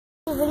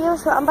video,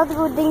 so I'm about to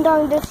go ding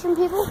dong ditch some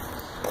people.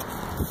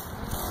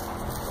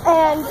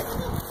 And the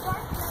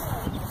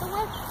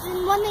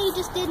one that you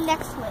just did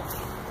next to it.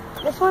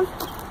 This one?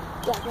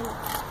 Yeah,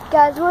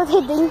 guys, we're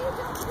hitting.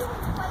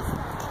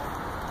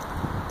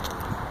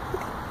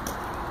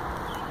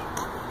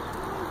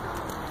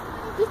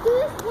 Just do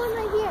this one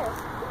right here.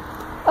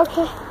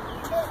 Okay.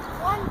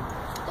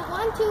 The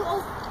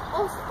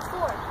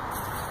 1204.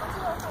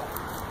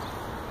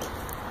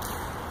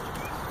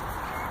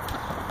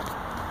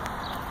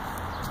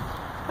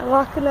 I'm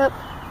walking up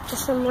to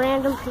some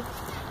random people.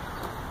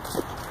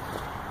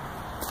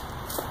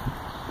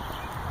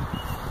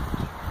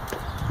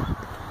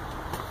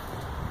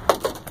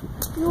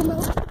 No, no.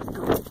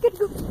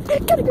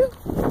 Gotta go.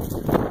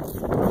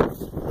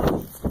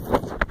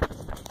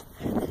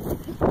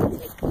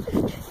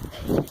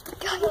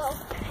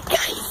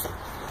 Guys,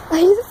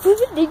 we've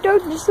been ding dong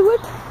ditch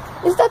someone.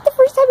 Is that the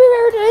first time I've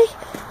ever done it?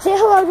 Say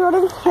hello,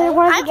 Jordan. I'm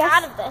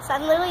out of this.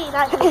 I'm literally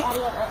not doing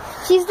any of it.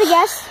 She's the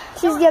guest.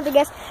 She's the other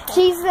guest.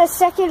 She's the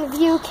second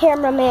view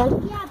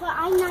cameraman. Yeah, but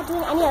I'm not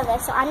doing any of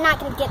this, so I'm not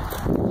gonna get.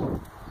 I'm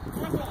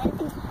not gonna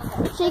edit.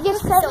 She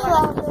gets credit for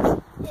all of this.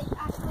 It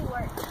actually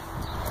worked.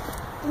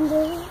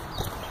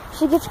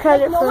 She gets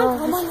credit no for one all of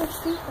home this. on the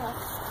street though.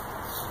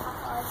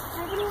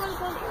 Everybody want to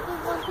go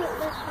to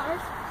their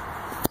cars?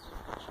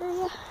 Sure,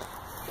 yeah.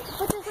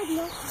 But there's like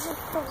no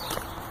cars.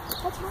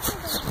 What's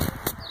happening?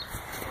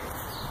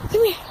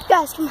 Come here,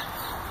 guys, come on.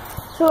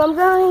 So I'm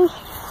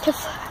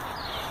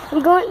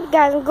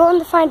going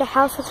to find a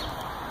house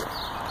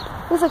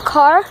with a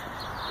car.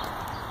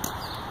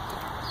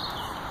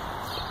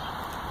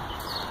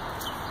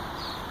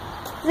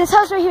 This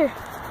house right here.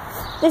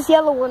 This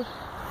yellow one.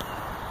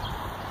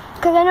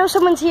 Because I know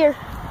someone's here.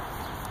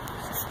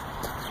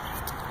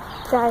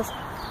 Guys.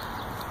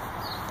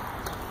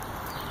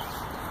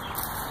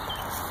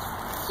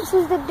 This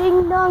is the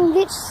Ding Dong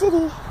Ditch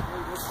City.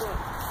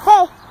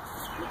 Hey.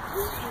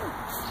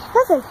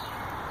 Nothing.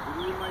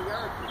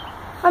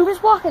 I'm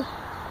just walking.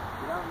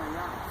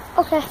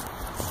 Okay.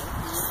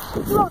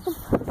 You're welcome.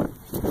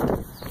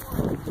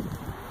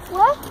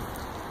 What?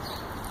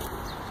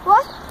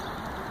 What?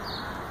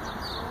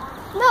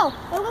 No,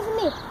 it wasn't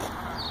me.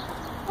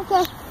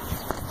 Okay.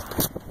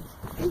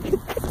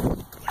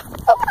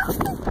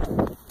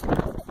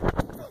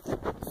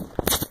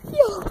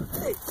 Yo,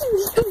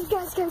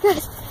 guys.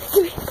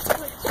 Give me.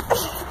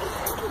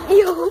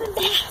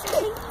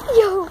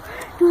 Yo,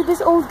 dude,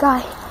 this old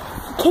guy,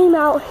 he came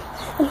out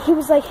and he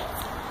was like,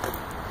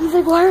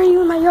 why are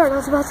you in my yard? I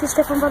was about to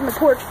step on the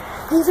porch.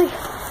 And he's like,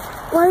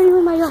 why are you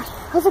in my yard?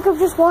 I was like, I'm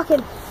just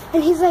walking.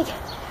 And he's like,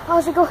 I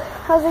was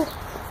like,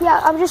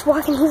 yeah, I'm just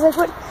walking. He's like,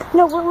 what?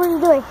 No, what were you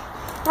doing?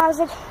 And I was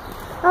like,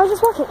 I was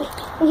just walking.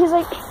 And he's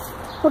like,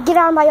 well, get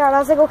out of my yard. I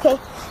was like, okay.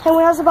 And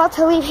when I was about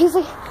to leave, he's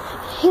like,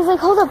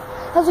 hold up.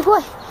 I was like,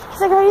 what?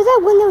 He's like, are you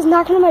that one that was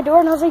knocking on my door?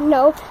 And I was like,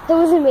 no, that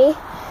wasn't me.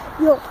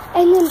 Yo,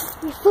 and then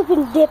we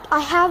flipping dipped. I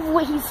have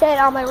what he said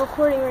on my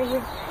recording right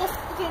here.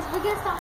 Okay, so we're gonna stop.